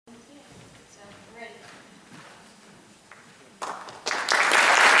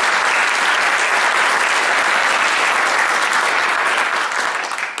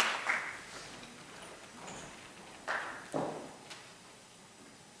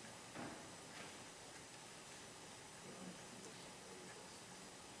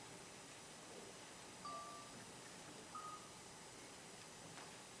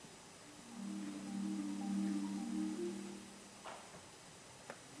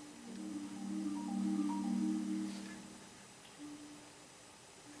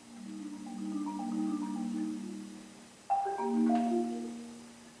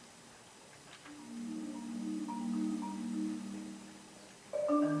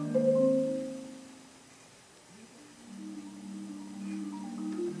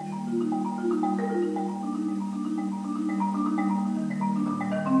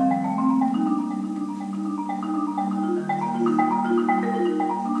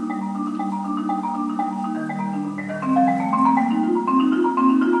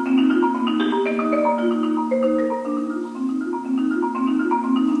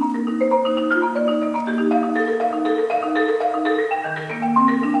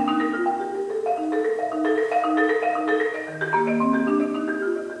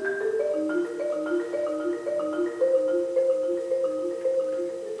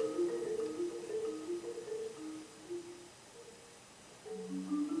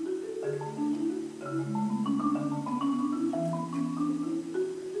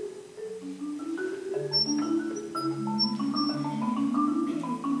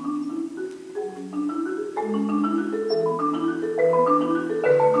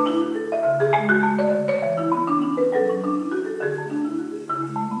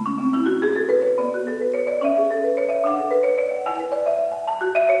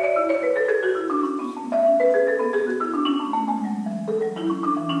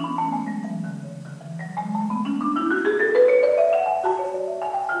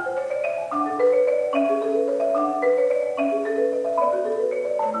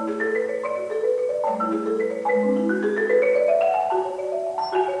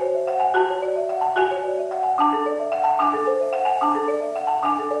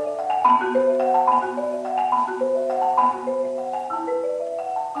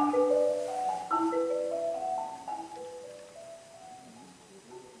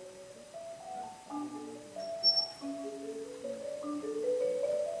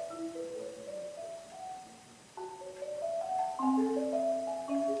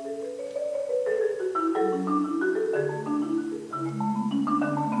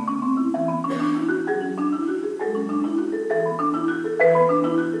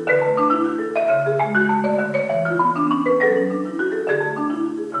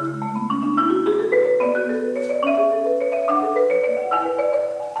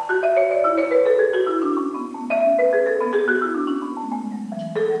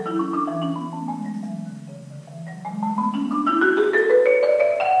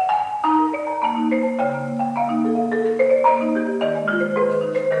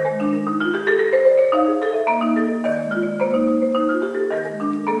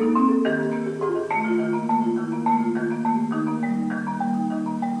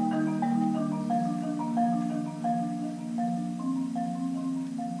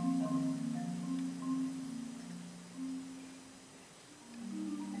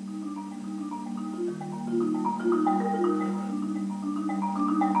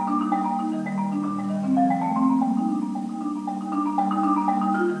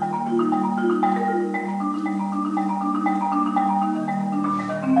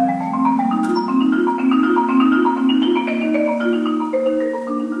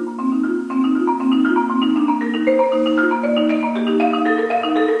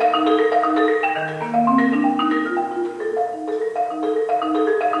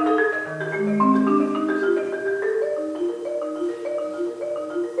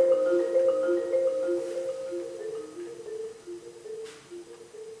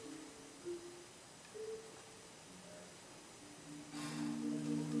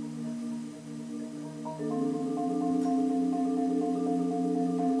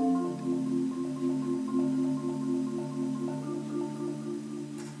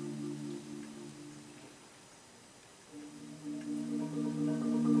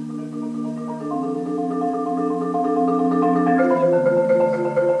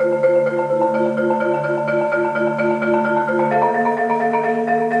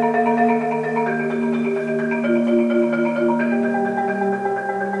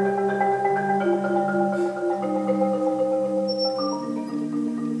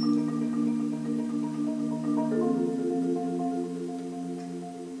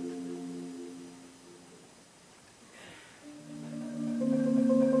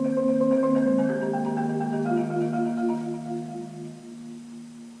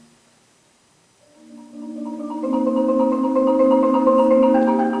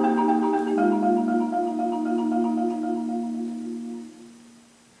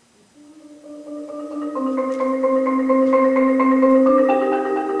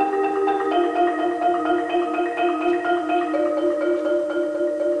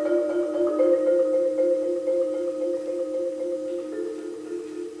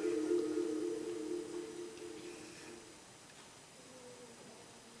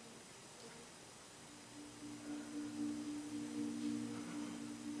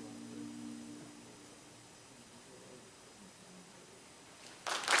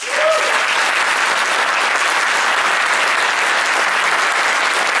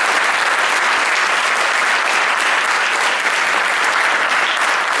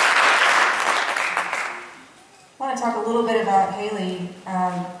little bit about Haley.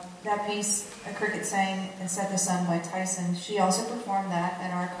 That piece, A Cricket Sang and Set the Sun by Tyson, she also performed that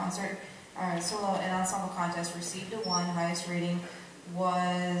at our concert, solo and ensemble contest, received a 1, highest rating,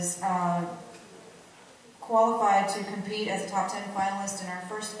 was qualified to compete as a top 10 finalist in our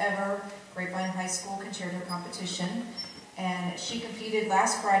first ever Grapevine High School concerto competition. And she competed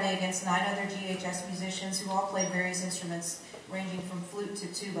last Friday against 9 other GHS musicians who all played various instruments, ranging from flute to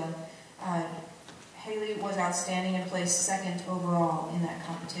tuba. Haley was outstanding and placed 2nd overall in that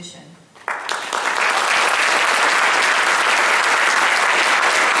competition.